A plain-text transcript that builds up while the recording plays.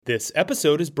This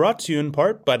episode is brought to you in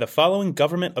part by the following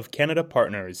Government of Canada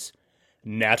partners.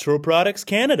 Natural Products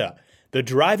Canada, the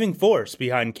driving force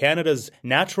behind Canada's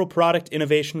natural product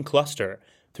innovation cluster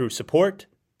through support,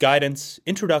 guidance,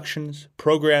 introductions,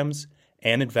 programs,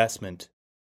 and investment.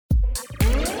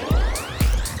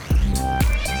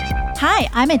 Hi,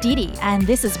 I'm Aditi, and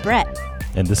this is Brett.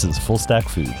 And this is Full Stack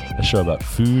Food, a show about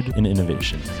food and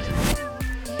innovation.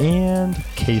 And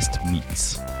cased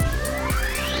meats.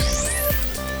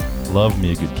 Love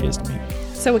me a good cased meat.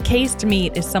 So a cased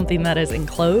meat is something that is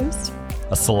enclosed?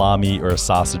 A salami or a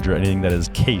sausage or anything that is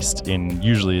cased in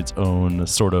usually its own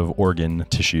sort of organ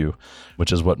tissue,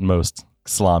 which is what most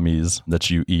salamis that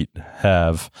you eat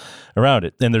have around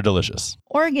it. And they're delicious.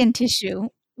 Organ tissue.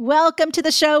 Welcome to the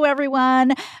show,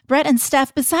 everyone. Brett and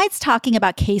Steph, besides talking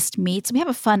about cased meats, we have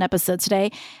a fun episode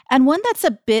today, and one that's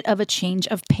a bit of a change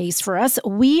of pace for us.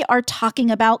 We are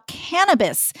talking about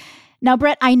cannabis. Now,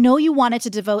 Brett, I know you wanted to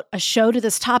devote a show to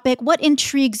this topic. What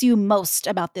intrigues you most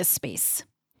about this space?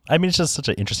 I mean, it's just such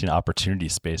an interesting opportunity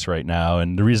space right now.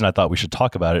 And the reason I thought we should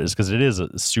talk about it is because it is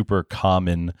a super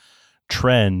common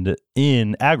trend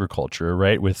in agriculture,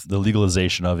 right? With the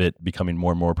legalization of it becoming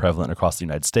more and more prevalent across the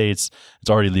United States.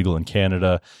 It's already legal in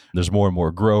Canada. There's more and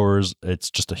more growers. It's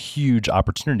just a huge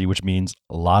opportunity, which means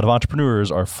a lot of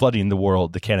entrepreneurs are flooding the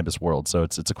world, the cannabis world. So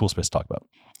it's a cool space to talk about.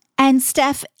 And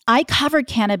Steph, I covered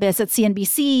cannabis at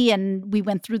CNBC, and we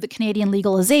went through the Canadian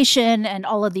legalization and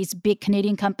all of these big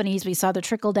Canadian companies. We saw the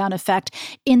trickle-down effect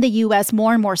in the U.S.,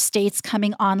 more and more states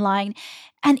coming online.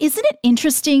 And isn't it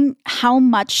interesting how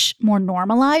much more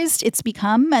normalized it's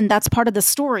become? And that's part of the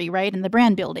story, right? And the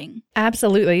brand building.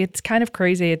 Absolutely. It's kind of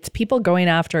crazy. It's people going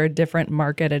after a different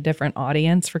market, a different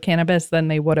audience for cannabis than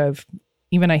they would have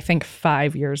even, I think,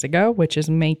 5 years ago, which is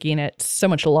making it so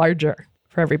much larger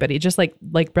for everybody, just like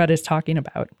Brett is talking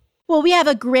about. Well, we have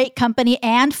a great company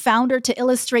and founder to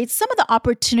illustrate some of the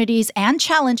opportunities and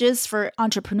challenges for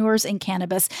entrepreneurs in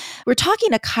cannabis. We're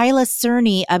talking to Kyla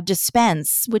Sirni of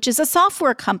Dispense, which is a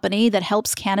software company that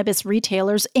helps cannabis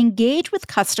retailers engage with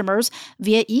customers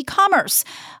via e-commerce,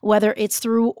 whether it's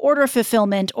through order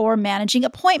fulfillment or managing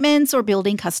appointments or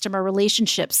building customer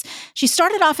relationships. She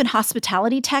started off in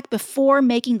hospitality tech before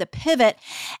making the pivot.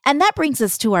 And that brings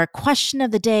us to our question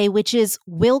of the day, which is,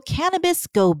 will cannabis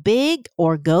go big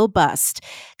or go bust?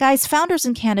 Guys, founders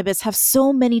in cannabis have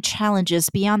so many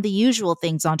challenges beyond the usual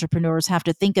things entrepreneurs have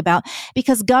to think about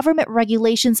because government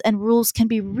regulations and rules can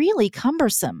be really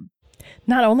cumbersome.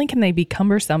 Not only can they be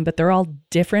cumbersome, but they're all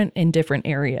different in different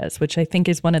areas, which I think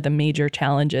is one of the major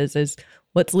challenges. Is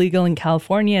what's legal in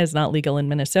California is not legal in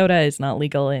Minnesota, is not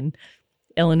legal in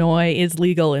Illinois, is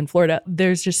legal in Florida.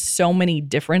 There's just so many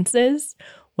differences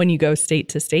when you go state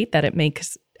to state that it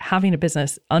makes having a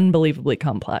business unbelievably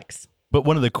complex. But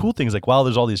one of the cool things, like while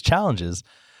there's all these challenges,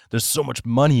 there's so much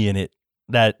money in it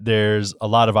that there's a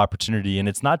lot of opportunity. And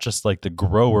it's not just like the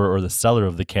grower or the seller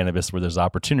of the cannabis where there's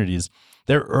opportunities.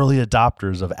 They're early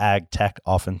adopters of ag tech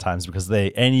oftentimes because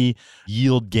any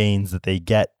yield gains that they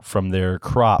get from their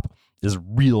crop is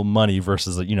real money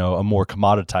versus, a more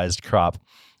commoditized crop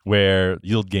where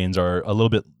yield gains are add a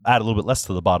little bit less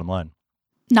to the bottom line.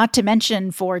 Not to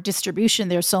mention for distribution,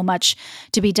 there's so much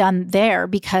to be done there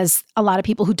because a lot of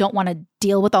people who don't want to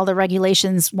deal with all the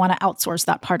regulations want to outsource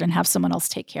that part and have someone else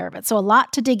take care of it. So a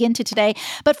lot to dig into today.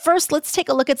 But first, let's take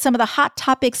a look at some of the hot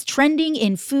topics trending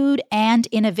in food and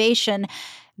innovation.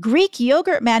 Greek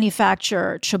yogurt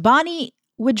manufacturer Chobani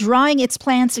withdrawing its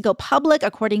plans to go public,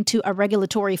 according to a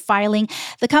regulatory filing.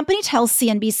 The company tells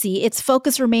CNBC its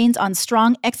focus remains on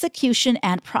strong execution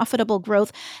and profitable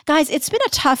growth. Guys, it's been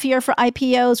a tough year for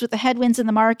IPOs with the headwinds in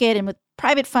the market and with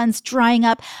private funds drying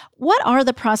up. What are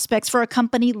the prospects for a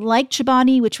company like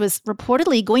Chobani, which was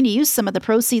reportedly going to use some of the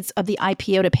proceeds of the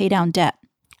IPO to pay down debt?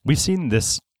 We've seen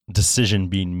this decision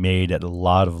being made at a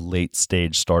lot of late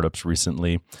stage startups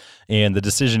recently. And the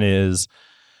decision is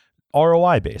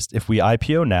ROI based. If we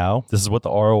IPO now, this is what the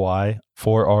ROI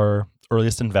for our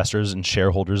earliest investors and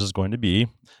shareholders is going to be.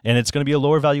 And it's going to be a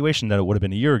lower valuation than it would have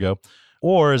been a year ago.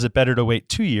 Or is it better to wait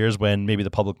 2 years when maybe the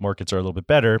public markets are a little bit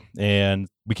better and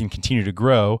we can continue to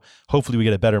grow? Hopefully we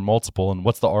get a better multiple. And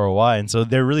what's the ROI? And so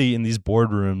they're really in these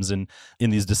boardrooms and in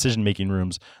these decision-making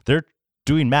rooms, they're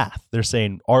doing math. They're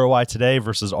saying ROI today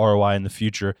versus ROI in the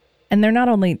future. And they're not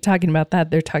only talking about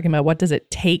that, they're talking about what does it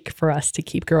take for us to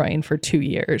keep growing for 2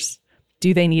 years?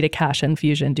 Do they need a cash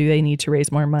infusion? Do they need to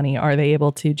raise more money? Are they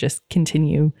able to just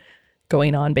continue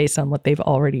going on based on what they've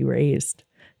already raised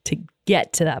to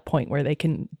get to that point where they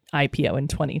can IPO in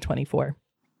 2024?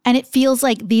 And it feels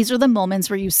like these are the moments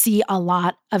where you see a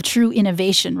lot of true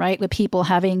innovation, right? With people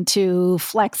having to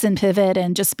flex and pivot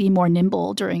and just be more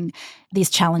nimble during these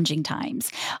challenging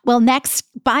times. Well, next,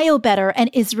 BioBetter, an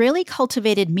Israeli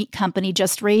cultivated meat company,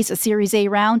 just raised a Series A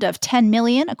round of $10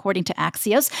 million, according to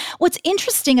Axios. What's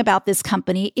interesting about this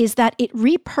company is that it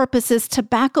repurposes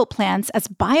tobacco plants as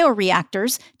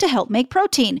bioreactors to help make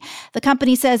protein. The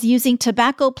company says using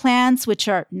tobacco plants, which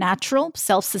are natural,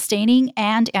 self-sustaining,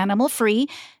 and animal-free,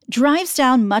 drives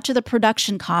down much of the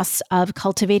production costs of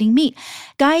cultivating meat.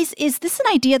 Guys, is this an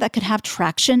idea that could have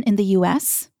traction in the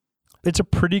U.S.? It's a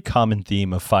pretty common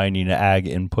theme of finding an ag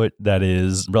input that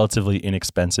is relatively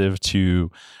inexpensive to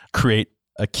create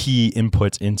a key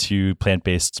input into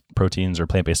plant-based proteins or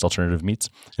plant-based alternative meats.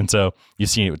 And so you've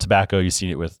seen it with tobacco, you've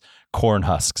seen it with corn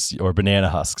husks or banana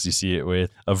husks, you see it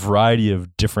with a variety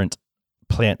of different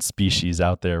plant species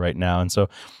out there right now. And so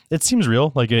it seems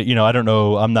real. Like, I don't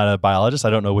know, I'm not a biologist. I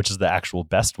don't know which is the actual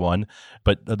best one,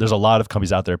 but there's a lot of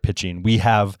companies out there pitching. We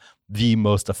have the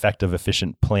most effective,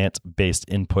 efficient plant-based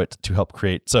input to help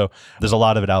create. So there's a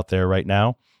lot of it out there right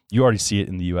now. You already see it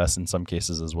in the US in some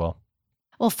cases as well.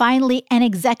 Well, finally, an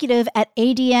executive at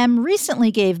ADM recently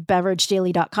gave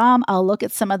BeverageDaily.com a look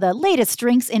at some of the latest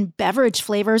drinks in beverage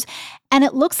flavors, and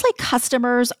it looks like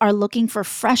customers are looking for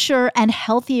fresher and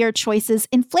healthier choices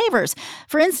in flavors.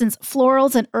 For instance,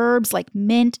 florals and herbs like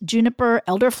mint, juniper,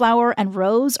 elderflower, and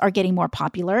rose are getting more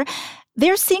popular.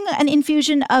 They're seeing an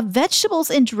infusion of vegetables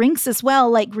in drinks as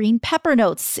well, like green pepper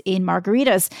notes in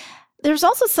margaritas. There's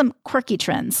also some quirky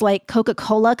trends, like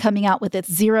Coca-Cola coming out with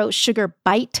its Zero Sugar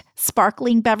Bite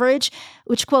sparkling beverage,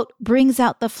 which, quote, brings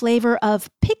out the flavor of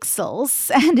pixels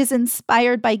and is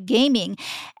inspired by gaming.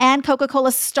 And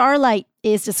Coca-Cola Starlight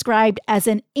is described as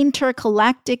an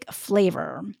intergalactic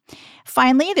flavor.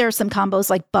 Finally, there are some combos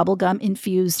like bubblegum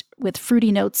infused with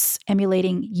fruity notes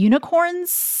emulating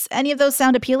unicorns. Any of those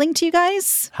sound appealing to you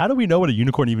guys? How do we know what a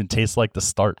unicorn even tastes like to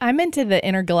start? I'm into the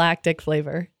intergalactic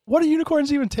flavor. What do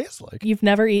unicorns even taste like? You've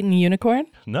never eaten unicorn?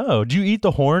 No. Do you eat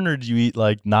the horn or do you eat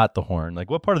like not the horn?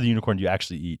 Like what part of the unicorn do you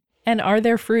actually eat? And are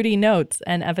there fruity notes?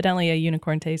 And evidently a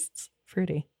unicorn tastes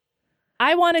fruity.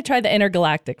 I want to try the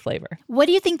intergalactic flavor. What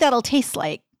do you think that'll taste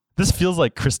like? This feels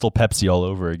like Crystal Pepsi all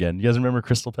over again. You guys remember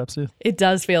Crystal Pepsi? It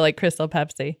does feel like Crystal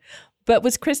Pepsi. But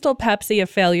was Crystal Pepsi a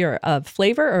failure of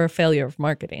flavor or a failure of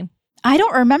marketing? I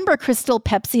don't remember Crystal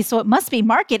Pepsi, so it must be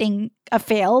marketing a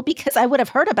fail because I would have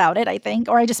heard about it, I think.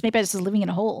 Or maybe I was just living in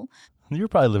a hole. You were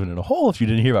probably living in a hole if you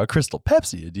didn't hear about Crystal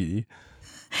Pepsi, Aditi.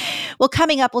 Well,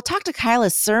 coming up, we'll talk to Kyla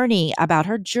Sirni about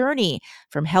her journey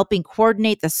from helping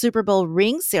coordinate the Super Bowl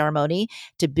ring ceremony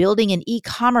to building an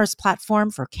e-commerce platform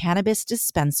for cannabis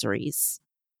dispensaries.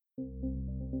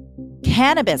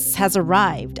 Cannabis has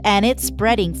arrived, and it's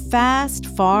spreading fast,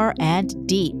 far, and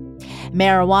deep.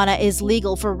 Marijuana is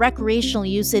legal for recreational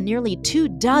use in nearly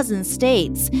 24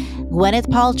 states. Gwyneth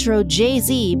Paltrow,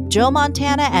 Jay-Z, Joe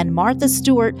Montana, and Martha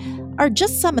Stewart are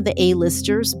just some of the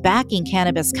A-listers backing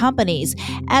cannabis companies.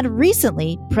 And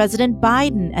recently, President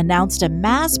Biden announced a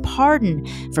mass pardon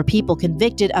for people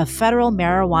convicted of federal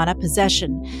marijuana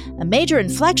possession, a major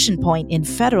inflection point in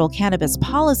federal cannabis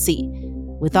policy.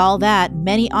 With all that,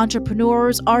 many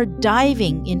entrepreneurs are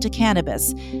diving into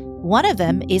cannabis. One of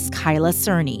them is Kyla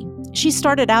Sirni. She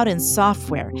started out in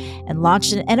software and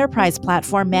launched an enterprise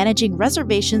platform managing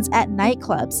reservations at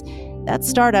nightclubs. That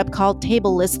startup called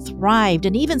Tablelist thrived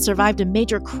and even survived a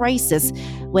major crisis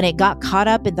when it got caught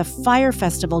up in the Fire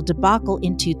Festival debacle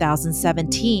in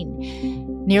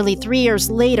 2017. Nearly 3 years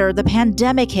later, the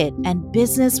pandemic hit and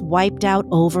business wiped out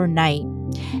overnight.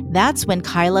 That's when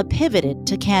Kyla pivoted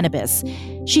to cannabis.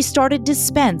 She started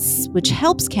Dispense, which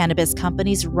helps cannabis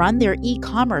companies run their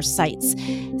e-commerce sites.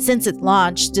 Since it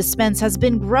launched, Dispense has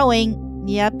been growing,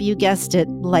 yep, you guessed it,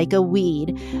 like a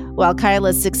weed. While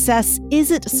Kyla's success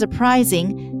isn't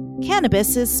surprising,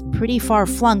 cannabis is pretty far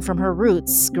flung from her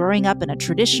roots, growing up in a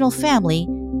traditional family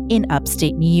in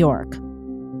upstate New York.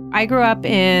 I grew up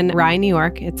in Rye, New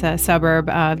York. It's a suburb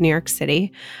of New York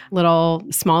City, little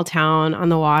small town on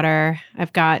the water.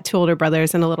 I've got 2 older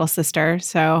brothers and a little sister.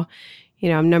 So,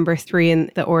 I'm number 3 in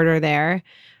the order there.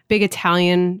 Big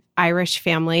Italian, Irish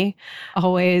family,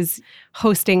 always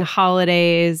hosting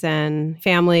holidays, and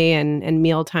family and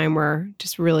mealtime were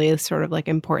just really sort of like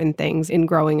important things in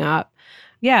growing up.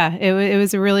 Yeah, it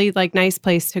was a really nice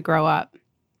place to grow up.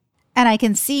 And I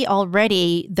can see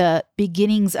already the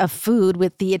beginnings of food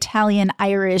with the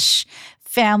Italian-Irish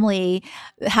family,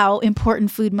 how important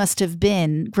food must have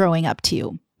been growing up to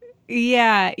you.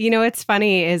 Yeah. What's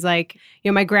funny is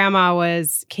my grandma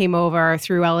came over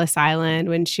through Ellis Island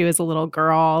when she was a little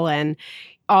girl, and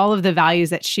all of the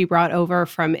values that she brought over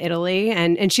from Italy.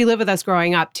 And she lived with us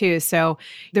growing up too. So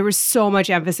there was so much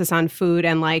emphasis on food.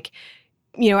 And like,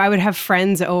 I would have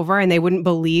friends over and they wouldn't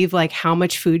believe like how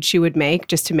much food she would make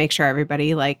just to make sure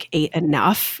everybody like ate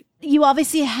enough. You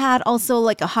obviously had also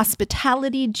like a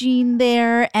hospitality gene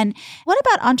there. And what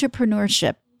about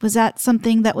entrepreneurship? Was that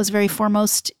something that was very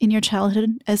foremost in your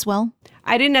childhood as well?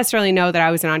 I didn't necessarily know that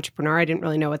I was an entrepreneur. I didn't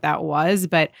really know what that was,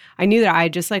 but I knew that I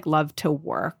just like loved to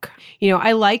work.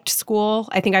 I liked school.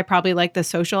 I think I probably liked the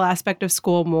social aspect of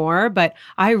school more, but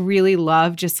I really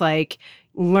loved just like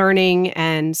learning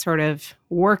and sort of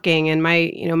working. And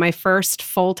my first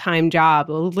full-time job,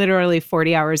 literally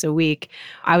 40 hours a week,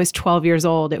 I was 12 years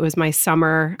old. It was my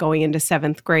summer going into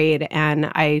 7th grade. And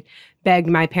I begged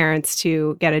my parents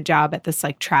to get a job at this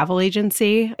like travel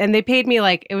agency. And they paid me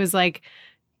like, it was like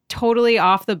totally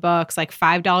off the books, like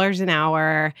 $5 an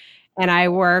hour. And I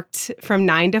worked from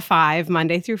 9 to 5,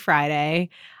 Monday through Friday.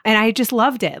 And I just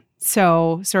loved it.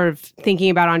 So sort of thinking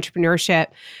about entrepreneurship,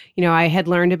 I had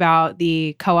learned about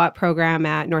the co-op program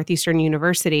at Northeastern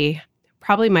University,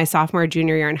 probably my sophomore,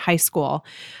 junior year in high school.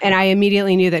 And I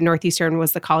immediately knew that Northeastern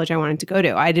was the college I wanted to go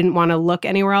to. I didn't want to look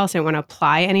anywhere else. I didn't want to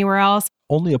apply anywhere else.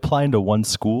 Only applying to one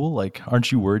school? Like,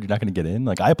 aren't you worried you're not going to get in?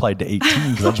 Like, I applied to 18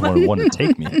 because I just wanted one to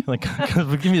take me. Like,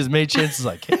 give me as many chances as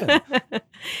I can.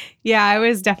 Yeah, I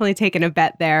was definitely taking a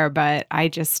bet there, but I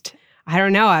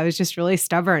don't know. I was just really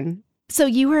stubborn. So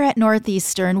you were at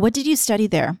Northeastern. What did you study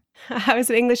there? I was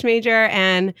an English major,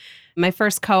 and my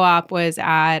first co-op was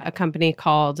at a company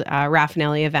called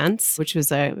Raffinelli Events, which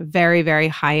was a very, very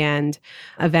high-end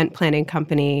event planning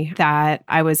company that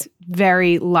I was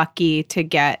very lucky to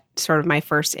get sort of my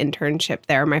first internship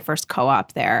there, my first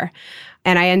co-op there.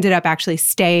 And I ended up actually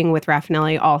staying with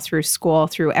Raffinelli all through school,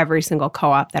 through every single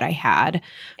co-op that I had,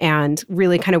 and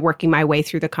really kind of working my way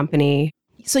through the company.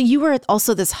 So you were at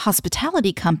also this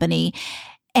hospitality company,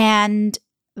 and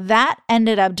that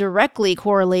ended up directly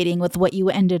correlating with what you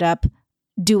ended up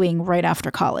doing right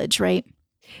after college, right?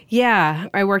 Yeah,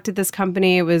 I worked at this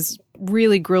company. It was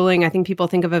really grueling. I think people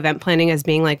think of event planning as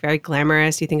being like very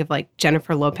glamorous. You think of like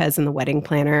Jennifer Lopez and the Wedding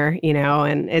Planner,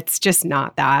 and it's just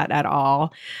not that at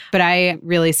all. But I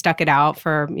really stuck it out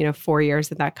for, 4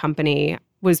 years at that company.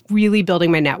 Was really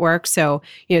building my network. So,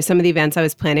 some of the events I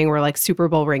was planning were like Super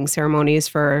Bowl ring ceremonies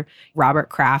for Robert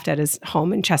Kraft at his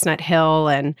home in Chestnut Hill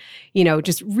and,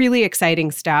 just really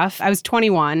exciting stuff. I was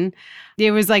 21.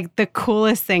 It was like the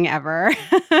coolest thing ever.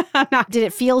 Did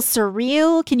it feel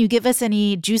surreal? Can you give us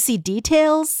any juicy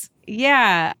details?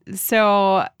 Yeah.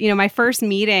 So, my first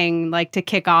meeting, like to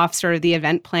kick off sort of the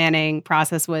event planning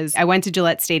process was I went to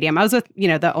Gillette Stadium. I was with,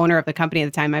 the owner of the company at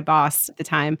the time, my boss at the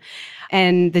time.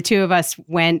 And the two of us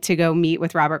went to go meet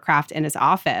with Robert Kraft in his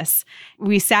office.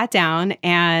 We sat down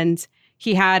and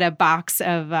he had a box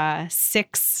of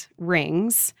 6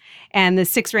 rings. And the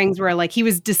 6 rings were like, he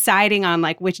was deciding on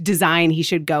like which design he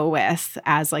should go with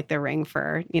as like the ring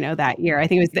for, that year. I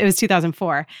think it was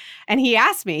 2004. And he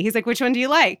asked me, he's like, which one do you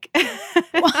like?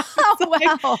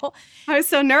 Wow. I was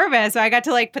so nervous. So I got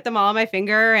to like put them all on my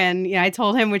finger and, I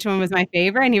told him which one was my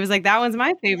favorite. And he was like, that one's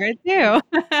my favorite too.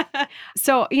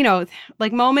 So,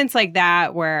 like moments like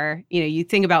that where, you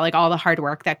think about like all the hard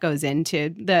work that goes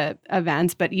into the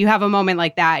events, but you have a moment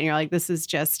like that and you're like, this is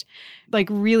just like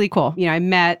really cool. I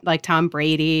met like Tom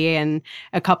Brady and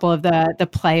a couple of the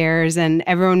players and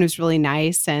everyone was really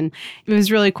nice. And it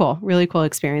was really cool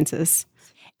experiences.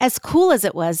 As cool as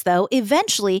it was, though,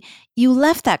 eventually you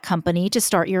left that company to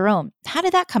start your own. How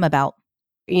did that come about?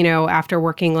 After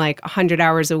working like 100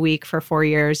 hours a week for 4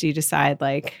 years, you decide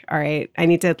like, all right, I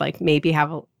need to like maybe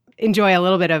enjoy a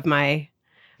little bit of my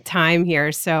time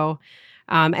here. So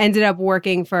ended up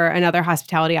working for another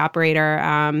hospitality operator.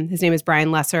 His name is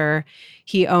Brian Lesser.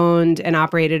 He owned and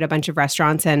operated a bunch of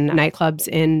restaurants and nightclubs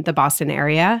in the Boston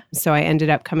area. So I ended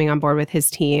up coming on board with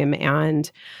his team and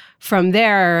from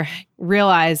there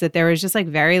realized that there was just like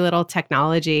very little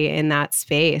technology in that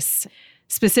space.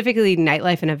 Specifically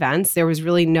nightlife and events, there was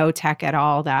really no tech at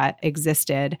all that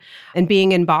existed. And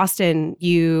being in Boston,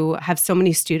 you have so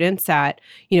many students that,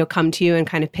 come to you and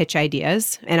kind of pitch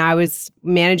ideas. And I was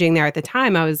managing there at the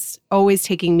time. I was always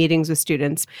taking meetings with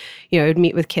students. I would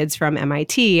meet with kids from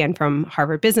MIT and from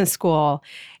Harvard Business School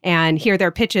and hear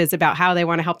their pitches about how they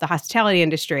want to help the hospitality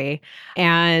industry.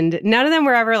 And none of them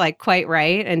were ever like quite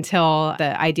right until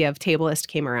the idea of Tablelist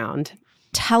came around.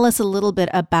 Tell us a little bit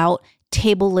about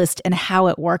Tablelist and how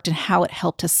it worked and how it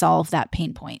helped to solve that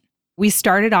pain point. We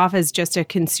started off as just a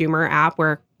consumer app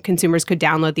where consumers could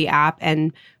download the app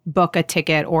and book a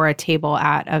ticket or a table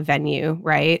at a venue,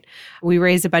 right? We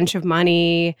raised a bunch of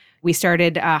money. We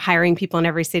started hiring people in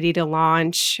every city to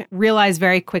launch, realized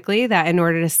very quickly that in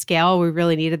order to scale, we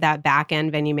really needed that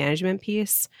back-end venue management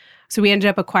piece. So we ended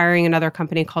up acquiring another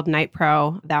company called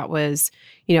NightPro that was,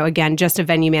 again, just a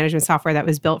venue management software that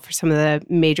was built for some of the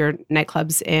major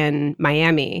nightclubs in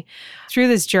Miami. Through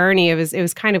this journey, it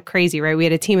was kind of crazy, right? We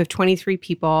had a team of 23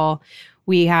 people.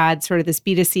 We had sort of this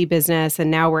B2C business, and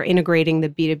now we're integrating the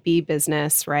B2B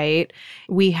business, right?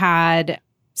 We had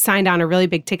signed on a really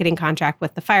big ticketing contract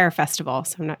with the Fire Festival.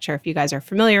 So I'm not sure if you guys are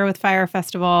familiar with Fire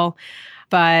Festival,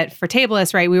 but for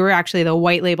Tablelist, right, we were actually the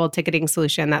white labeled ticketing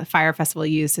solution that the Fire Festival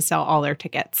used to sell all their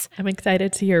tickets. I'm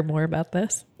excited to hear more about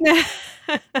this.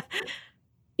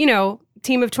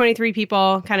 Team of 23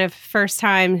 people, kind of first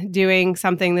time doing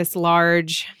something this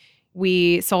large.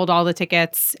 We sold all the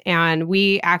tickets, and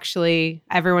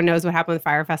everyone knows what happened with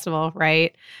Fire Festival,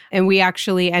 right? And we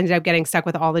actually ended up getting stuck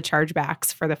with all the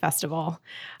chargebacks for the festival.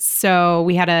 So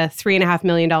we had a $3.5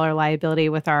 million liability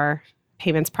with our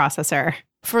payments processor.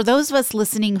 For those of us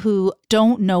listening who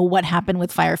don't know what happened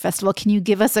with Fire Festival, can you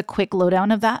give us a quick lowdown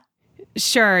of that?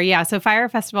 Sure, yeah. So Fire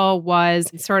Festival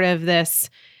was sort of this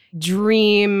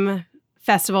dream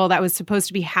festival that was supposed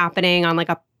to be happening on like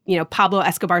a Pablo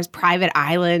Escobar's private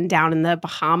island down in the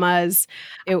Bahamas.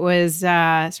 It was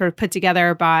sort of put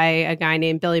together by a guy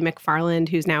named Billy McFarland,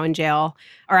 who's now in jail.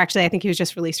 Or actually, I think he was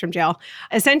just released from jail.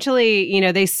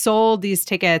 Essentially, they sold these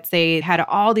tickets. They had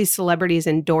all these celebrities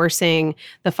endorsing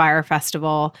the Fire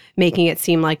Festival, making it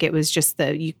seem like it was just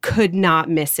you could not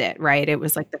miss it, right? It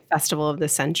was like the festival of the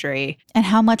century. And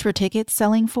how much were tickets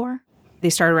selling for? They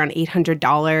started around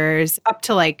 $800 up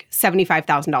to like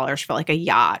 $75,000 for like a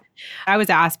yacht. I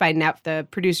was asked by NEP, the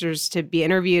producers, to be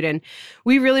interviewed, and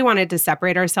we really wanted to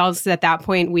separate ourselves because at that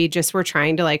point we just were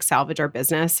trying to like salvage our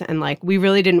business, and like we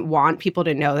really didn't want people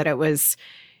to know that it was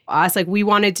us. Like we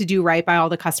wanted to do right by all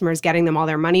the customers, getting them all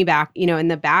their money back. In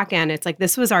the back end, it's like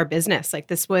this was our business. Like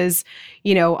this was,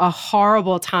 a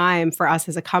horrible time for us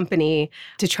as a company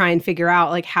to try and figure out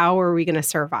like how are we going to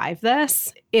survive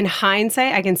this. In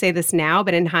hindsight, I can say this now,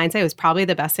 but in hindsight, it was probably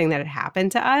the best thing that had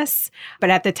happened to us. But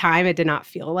at the time, it did not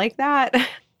feel like that.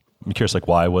 I'm curious, like,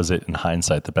 why was it in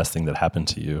hindsight the best thing that happened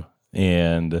to you?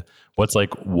 And what's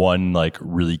like one like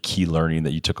really key learning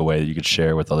that you took away that you could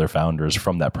share with other founders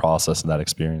from that process and that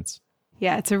experience?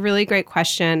 Yeah, it's a really great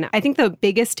question. I think the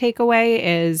biggest takeaway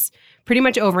is pretty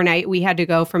much overnight, we had to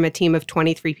go from a team of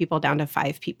 23 people down to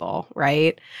 5 people,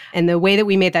 right? And the way that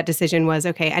we made that decision was,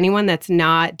 okay, anyone that's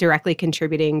not directly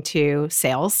contributing to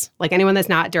sales, like anyone that's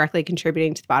not directly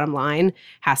contributing to the bottom line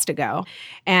has to go.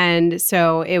 And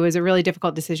so it was a really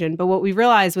difficult decision. But what we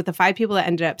realized with the 5 people that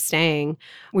ended up staying,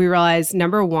 we realized,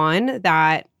 number one,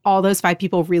 that all those 5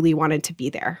 people really wanted to be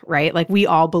there, right? Like we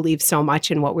all believed so much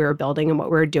in what we were building and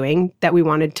what we were doing that we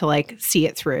wanted to like see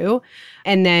it through.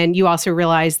 And then you also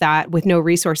realize that with no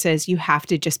resources, you have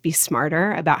to just be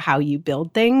smarter about how you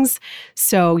build things.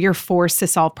 So you're forced to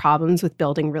solve problems with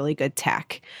building really good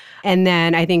tech. And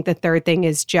then I think the third thing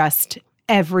is just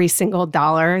every single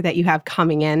dollar that you have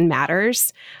coming in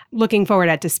matters. Looking forward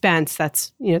at Dispense,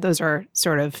 that's, those are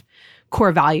sort of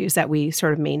core values that we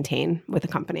sort of maintain with the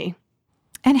company.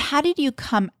 And how did you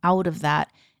come out of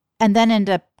that and then end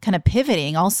up kind of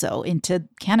pivoting also into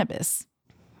cannabis?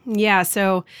 Yeah,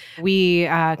 so we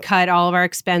cut all of our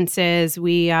expenses.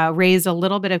 We raised a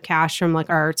little bit of cash from like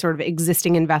our sort of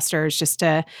existing investors just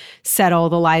to settle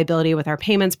the liability with our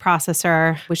payments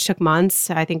processor, which took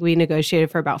months. I think we negotiated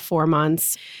for about 4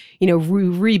 months. We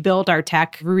rebuilt our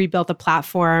tech, rebuilt the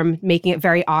platform, making it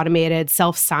very automated,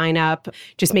 self-sign up,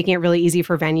 just making it really easy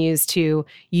for venues to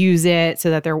use it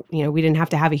so that we didn't have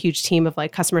to have a huge team of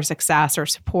like customer success or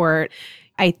support.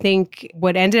 I think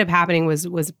what ended up happening was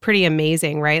pretty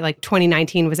amazing, right? Like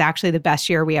 2019 was actually the best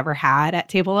year we ever had at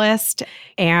Tablelist.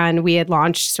 And we had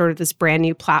launched sort of this brand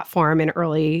new platform in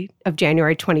early of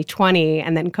January 2020.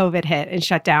 And then COVID hit and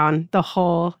shut down the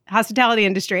whole hospitality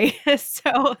industry.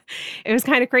 So it was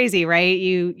kind of crazy, right?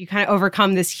 You kind of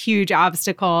overcome this huge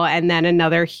obstacle and then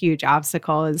another huge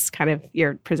obstacle is kind of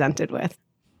you're presented with.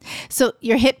 So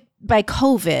you're hit by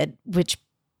COVID, which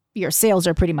your sales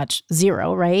are pretty much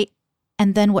zero, right?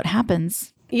 And then what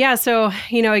happens? Yeah. So,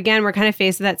 again, we're kind of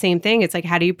faced with that same thing. It's like,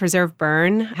 how do you preserve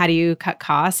burn? How do you cut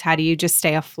costs? How do you just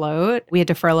stay afloat? We had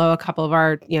to furlough a couple of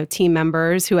our, team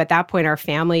members who at that point are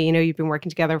family. You've been working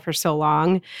together for so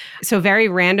long. So very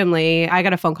randomly, I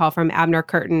got a phone call from Abner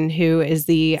Curtin, who is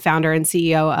the founder and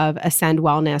CEO of Ascend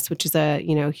Wellness, which is a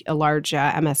large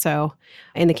MSO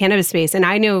in the cannabis space. And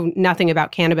I knew nothing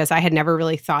about cannabis. I had never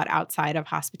really thought outside of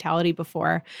hospitality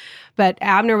before. But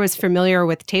Abner was familiar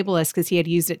with Tablelist because he had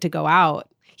used it to go out.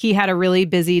 He had a really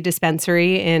busy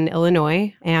dispensary in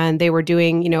Illinois, and they were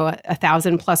doing,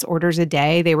 1,000+ orders a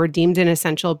day. They were deemed an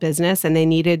essential business, and they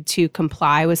needed to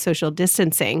comply with social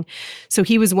distancing. So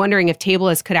he was wondering if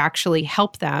Tablelist could actually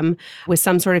help them with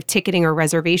some sort of ticketing or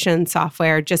reservation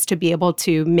software just to be able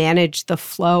to manage the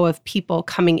flow of people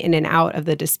coming in and out of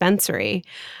the dispensary.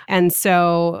 And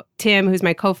so Tim, who's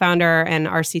my co-founder and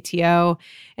our CTO,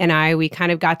 and we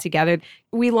kind of got together.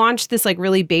 We launched this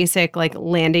really basic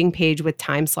landing page with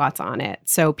time slots on it.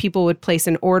 So people would place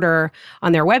an order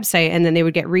on their website and then they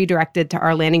would get redirected to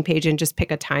our landing page and just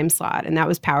pick a time slot. And that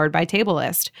was powered by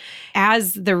Tablelist.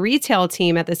 As the retail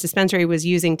team at this dispensary was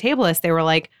using Tablelist, they were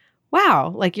like,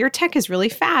 wow, your tech is really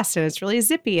fast and it's really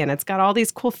zippy and it's got all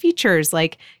these cool features.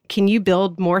 Can you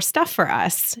build more stuff for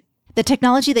us? The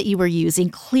technology that you were using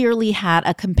clearly had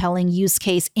a compelling use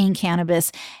case in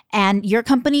cannabis, and your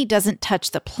company doesn't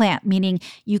touch the plant, meaning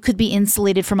you could be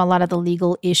insulated from a lot of the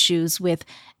legal issues with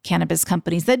cannabis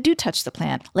companies that do touch the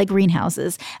plant, like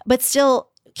greenhouses. But still,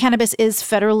 cannabis is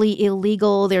federally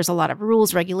illegal. There's a lot of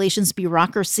rules, regulations,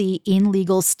 bureaucracy in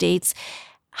legal states.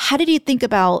 How did you think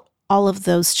about all of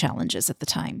those challenges at the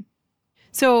time?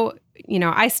 So,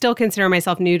 I still consider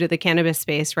myself new to the cannabis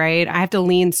space, right? I have to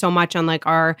lean so much on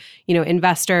our,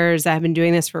 investors that have been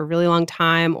doing this for a really long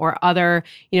time, or other,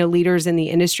 leaders in the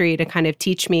industry to kind of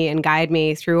teach me and guide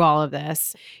me through all of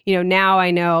this. Now I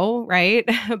know, right?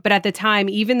 But at the time,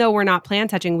 even though we're not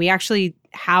plant touching, we actually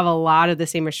have a lot of the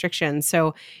same restrictions.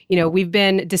 So,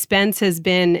 Dispense has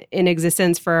been in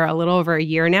existence for a little over a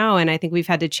year now, and I think we've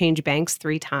had to change banks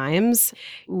 3 times.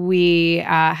 We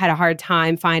had a hard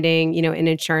time finding, an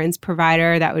insurance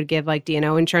provider that would give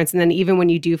D&O insurance. And then even when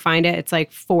you do find it,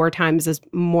 it's 4 times as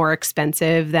more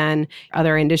expensive than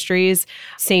other industries.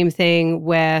 Same thing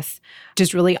with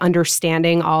just really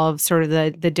understanding all of sort of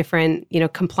the different,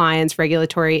 compliance,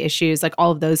 regulatory issues,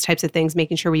 all of those types of things,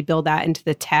 making sure we build that into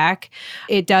the tech.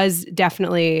 It does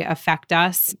definitely affect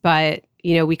us, but,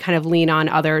 we kind of lean on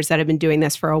others that have been doing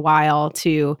this for a while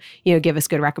to, give us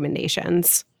good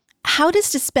recommendations. How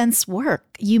does Dispense work?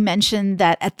 You mentioned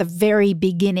that at the very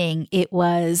beginning, it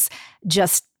was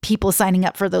just people signing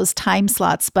up for those time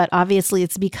slots, but obviously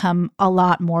it's become a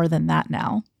lot more than that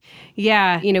now.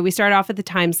 Yeah, we started off with the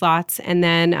time slots, and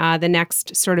then the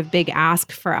next sort of big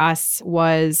ask for us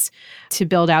was to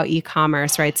build out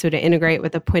e-commerce, right? So to integrate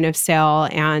with the point of sale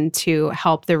and to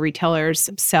help the retailers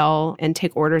sell and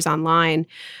take orders online.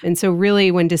 And so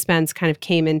really when Dispense kind of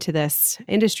came into this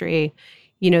industry,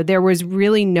 there was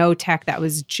really no tech that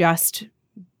was just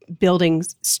building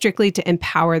strictly to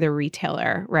empower the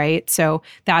retailer, right? So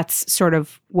that's sort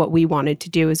of what we wanted to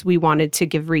do, is we wanted to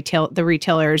give the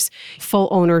retailers full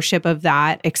ownership of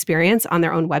that experience on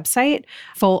their own website,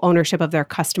 full ownership of their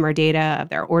customer data, of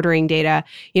their ordering data,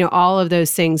 all of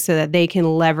those things, so that they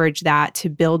can leverage that to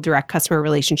build direct customer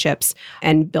relationships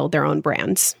and build their own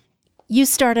brands. You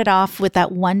started off with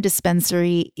that one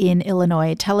dispensary in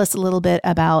Illinois. Tell us a little bit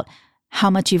about how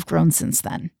much you've grown since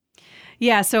then.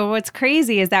 Yeah. So what's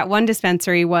crazy is that one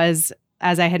dispensary was,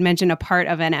 as I had mentioned, a part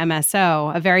of an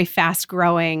MSO, a very fast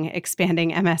growing,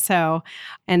 expanding MSO.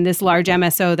 And this large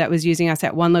MSO that was using us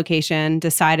at one location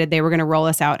decided they were going to roll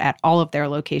us out at all of their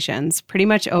locations pretty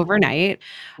much overnight.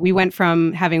 We went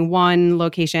from having one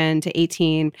location to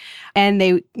 18, and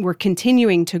they were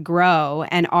continuing to grow,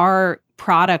 and our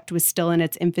product was still in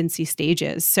its infancy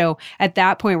stages. So at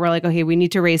that point, we're like, okay, we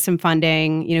need to raise some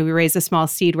funding. We raised a small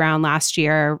seed round last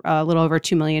year, a little over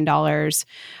 $2 million.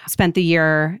 Spent the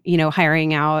year,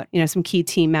 hiring out, some key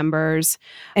team members,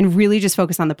 and really just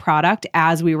focus on the product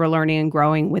as we were learning and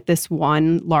growing with this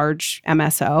one large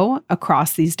MSO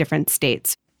across these different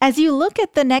states. As you look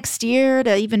at the next year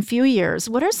to even few years,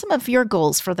 what are some of your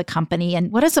goals for the company,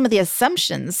 and what are some of the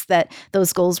assumptions that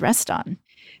those goals rest on?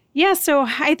 Yeah, so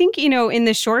I think, in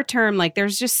the short term,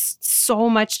 there's just so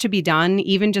much to be done,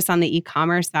 even just on the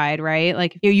e-commerce side,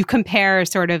 right? You compare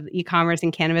sort of e-commerce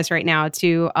and cannabis right now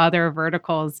to other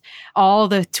verticals, all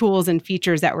the tools and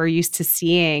features that we're used to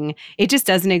seeing, it just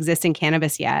doesn't exist in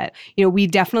cannabis yet. We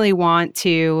definitely want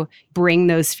to bring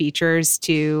those features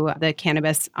to the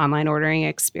cannabis online ordering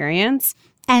experience.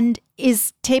 And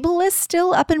is Tablelist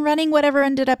still up and running? Whatever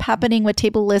ended up happening with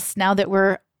Tablelist now that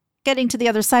we're getting to the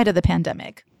other side of the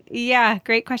pandemic? Yeah,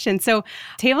 great question. So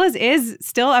Tablelist is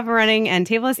still up and running, and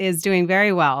Tablelist is doing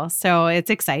very well. So it's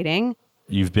exciting.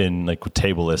 You've been like with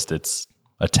Tablelist, it's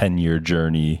a 10-year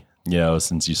journey,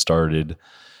 since you started.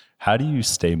 How do you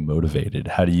stay motivated?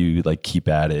 How do you like keep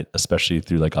at it, especially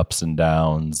through like ups and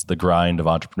downs? The grind of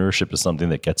entrepreneurship is something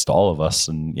that gets to all of us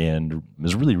and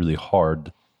is really, really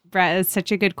hard. Brett, it's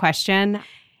such a good question.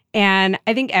 And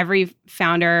I think every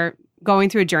founder going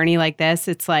through a journey like this,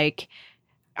 it's like,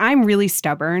 I'm really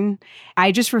stubborn.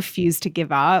 I just refuse to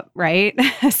give up, right?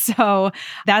 So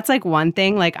that's like one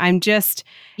thing. Like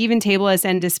even Tablelist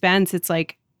and Dispense, it's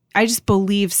like, I just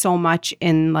believe so much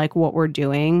in like what we're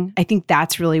doing. I think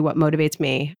that's really what motivates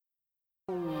me.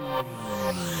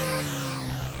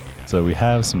 So we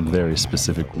have some very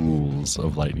specific rules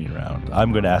of lightning round.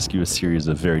 I'm going to ask you a series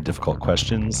of very difficult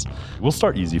questions. We'll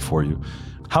start easy for you.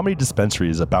 How many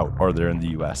dispensaries about are there in the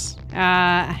U.S.?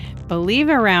 I believe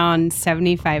around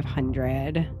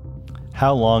 7,500.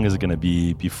 How long is it going to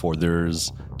be before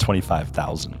there's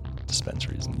 25,000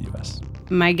 dispensaries in the U.S.?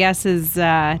 My guess is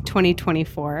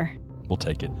 2024. We'll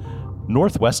take it.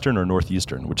 Northwestern or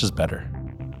Northeastern, which is better?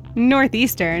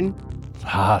 Northeastern.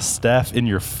 Steph, in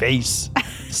your face.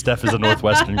 Steph is a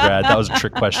Northwestern grad. That was a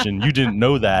trick question. You didn't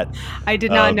know that. I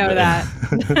did not know that.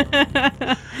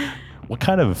 What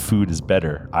kind of food is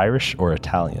better, Irish or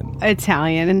Italian?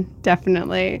 Italian,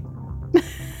 definitely.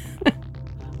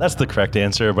 That's the correct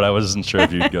answer, but I wasn't sure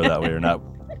if you'd go that way or not.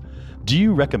 Do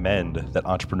you recommend that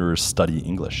entrepreneurs study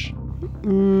English?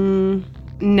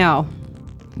 No.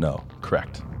 No,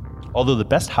 correct. Although the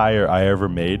best hire I ever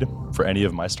made for any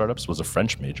of my startups was a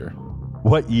French major.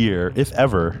 What year, if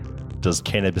ever, does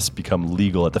cannabis become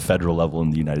legal at the federal level in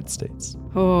the United States?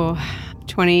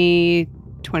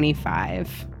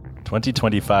 2025.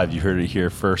 2025, you heard it here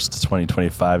first.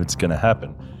 2025, it's going to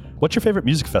happen. What's your favorite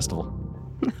music festival?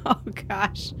 Oh,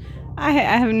 gosh. I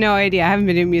have no idea. I haven't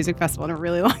been to a music festival in a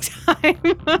really long time.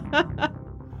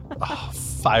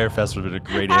 Firefest would have been a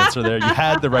great answer there. You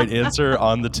had the right answer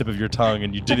on the tip of your tongue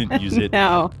and you didn't use it.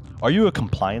 No. Are you a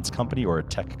compliance company or a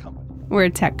tech company? We're a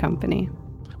tech company.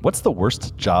 What's the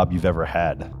worst job you've ever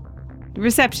had?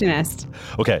 Receptionist.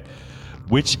 Okay.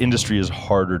 Which industry is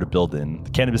harder to build in, the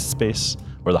cannabis space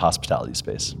or the hospitality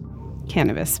space?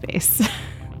 Cannabis space.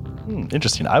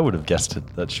 Interesting. I would have guessed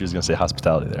that she was going to say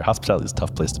hospitality there. Hospitality is a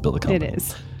tough place to build a company. It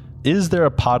is. Is there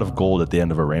a pot of gold at the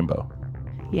end of a rainbow?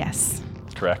 Yes.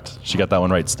 Correct. She got that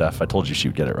one right, Steph. I told you she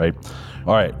would get it right.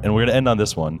 All right. And we're going to end on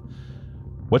this one.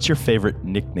 What's your favorite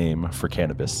nickname for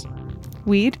cannabis?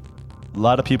 Weed. A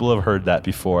lot of people have heard that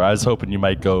before. I was hoping you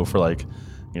might go for like,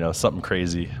 something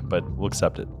crazy, but we'll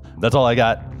accept it. That's all I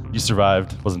got. You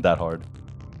survived. Wasn't that hard.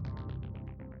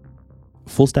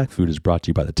 Full Stack Food is brought to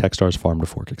you by the Techstars Farm to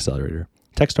Fork Accelerator.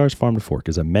 Techstars Farm to Fork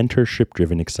is a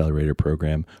mentorship-driven accelerator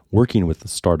program working with the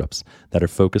startups that are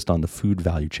focused on the food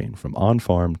value chain, from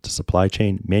on-farm to supply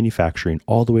chain, manufacturing,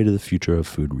 all the way to the future of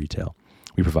food retail.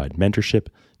 We provide mentorship,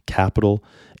 capital,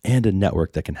 and a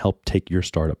network that can help take your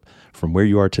startup from where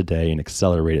you are today and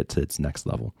accelerate it to its next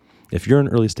level. If you're an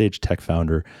early-stage tech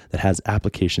founder that has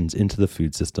applications into the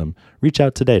food system, reach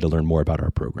out today to learn more about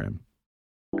our program.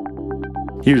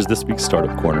 Here's this week's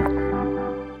Startup Corner.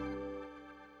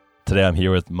 Today I'm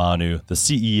here with Manu, the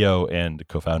CEO and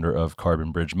co-founder of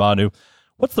Carbon Bridge. Manu,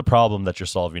 what's the problem that you're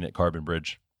solving at Carbon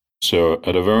Bridge? So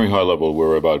at a very high level,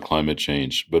 we're about climate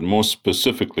change, but more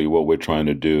specifically, what we're trying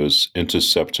to do is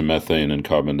intercept methane and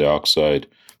carbon dioxide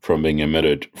from being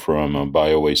emitted from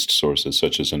bio-waste sources,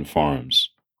 such as in farms.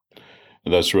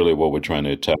 And that's really what we're trying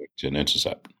to attack and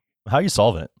intercept. How are you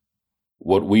solving it?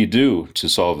 What we do to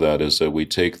solve that is that we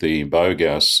take the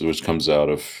biogas, which comes out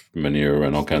of manure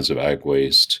and all kinds of ag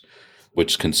waste,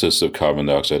 which consists of carbon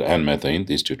dioxide and methane,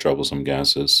 these two troublesome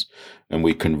gases, and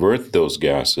we convert those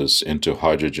gases into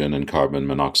hydrogen and carbon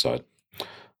monoxide.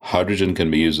 Hydrogen can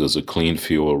be used as a clean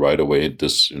fuel right away.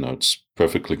 It's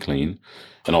perfectly clean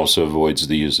and also avoids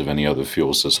the use of any other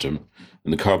fuel system.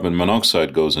 And the carbon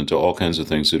monoxide goes into all kinds of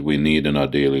things that we need in our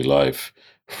daily life,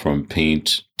 from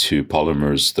paint to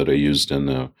polymers that are used in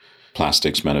the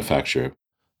plastics manufacture.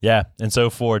 Yeah. And so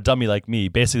for a dummy like me,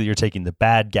 basically you're taking the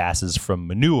bad gases from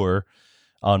manure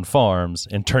on farms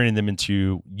and turning them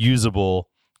into usable,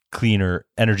 cleaner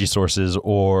energy sources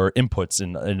or inputs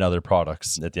in other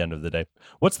products at the end of the day.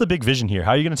 What's the big vision here?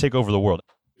 How are you going to take over the world?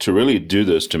 To really do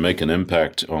this, to make an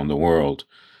impact on the world,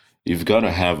 you've got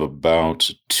to have about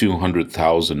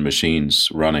 200,000 machines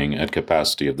running at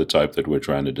capacity of the type that we're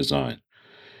trying to design.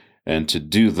 And to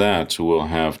do that, we'll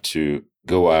have to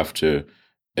go after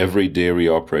every dairy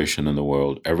operation in the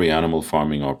world, every animal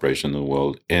farming operation in the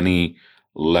world, any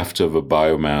leftover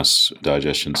biomass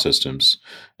digestion systems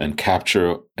and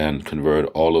capture and convert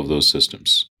all of those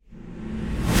systems.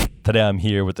 Today I'm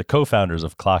here with the co-founders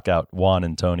of Clockout, Juan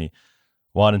and Tony.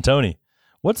 Juan and Tony,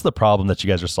 what's the problem that you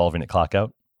guys are solving at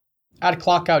Clockout? At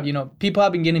Clockout, people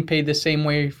have been getting paid the same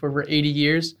way for over 80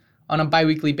 years on a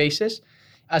biweekly basis.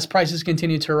 As prices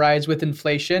continue to rise with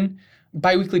inflation,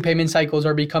 biweekly payment cycles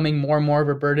are becoming more and more of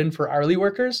a burden for hourly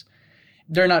workers.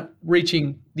 They're not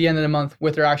reaching the end of the month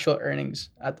with their actual earnings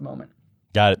at the moment.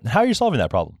 Got it. How are you solving that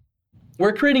problem?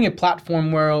 We're creating a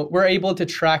platform where we're able to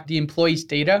track the employees'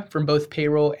 data from both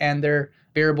payroll and their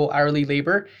variable hourly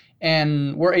labor.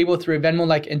 And we're able, through a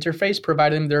Venmo-like interface,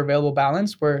 provide them their available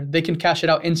balance where they can cash it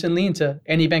out instantly into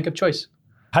any bank of choice.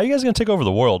 How are you guys going to take over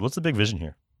the world? What's the big vision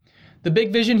here? The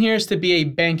big vision here is to be a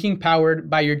banking powered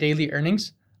by your daily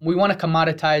earnings. We want to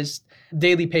commoditize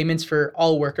daily payments for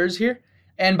all workers here.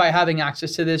 And by having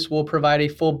access to this, we'll provide a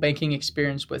full banking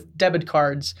experience with debit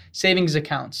cards, savings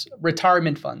accounts,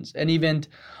 retirement funds, and even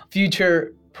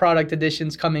future product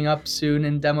additions coming up soon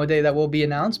in demo day that will be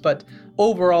announced. But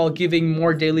overall, giving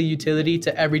more daily utility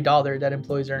to every dollar that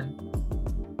employees earn.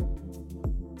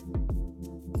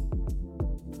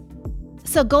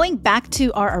 So going back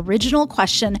to our original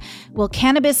question, will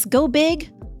cannabis go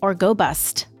big or go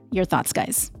bust? Your thoughts,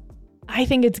 guys? I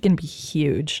think it's going to be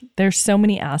huge. There's so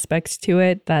many aspects to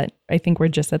it that I think we're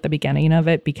just at the beginning of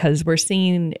it because we're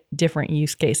seeing different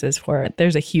use cases for it.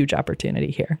 There's a huge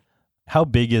opportunity here. How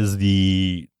big is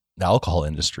the alcohol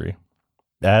industry?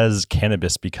 As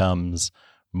cannabis becomes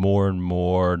more and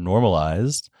more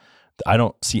normalized, I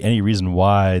don't see any reason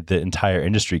why the entire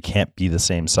industry can't be the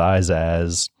same size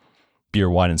as beer,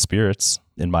 wine, and spirits,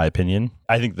 in my opinion.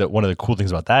 I think that one of the cool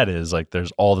things about that is like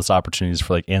there's all this opportunities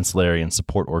for like ancillary and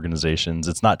support organizations.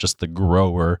 It's not just the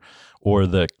grower or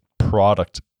the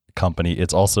product company.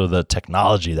 It's also the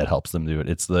technology that helps them do it.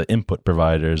 It's the input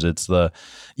providers. It's the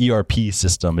ERP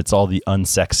system. It's all the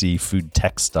unsexy food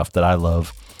tech stuff that I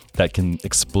love that can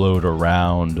explode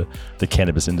around the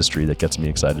cannabis industry that gets me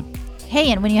excited.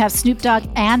 Hey, and when you have Snoop Dogg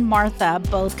and Martha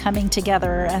both coming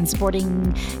together and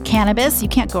supporting cannabis, you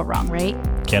can't go wrong, right?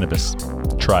 Cannabis.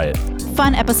 Try it.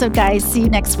 Fun episode, guys. See you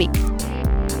next week.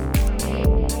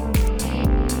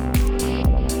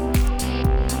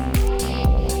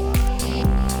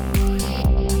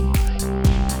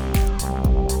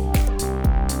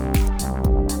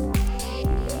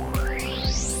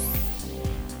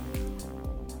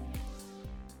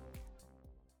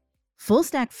 Full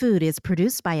Stack Food is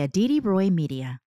produced by Aditi Roy Media.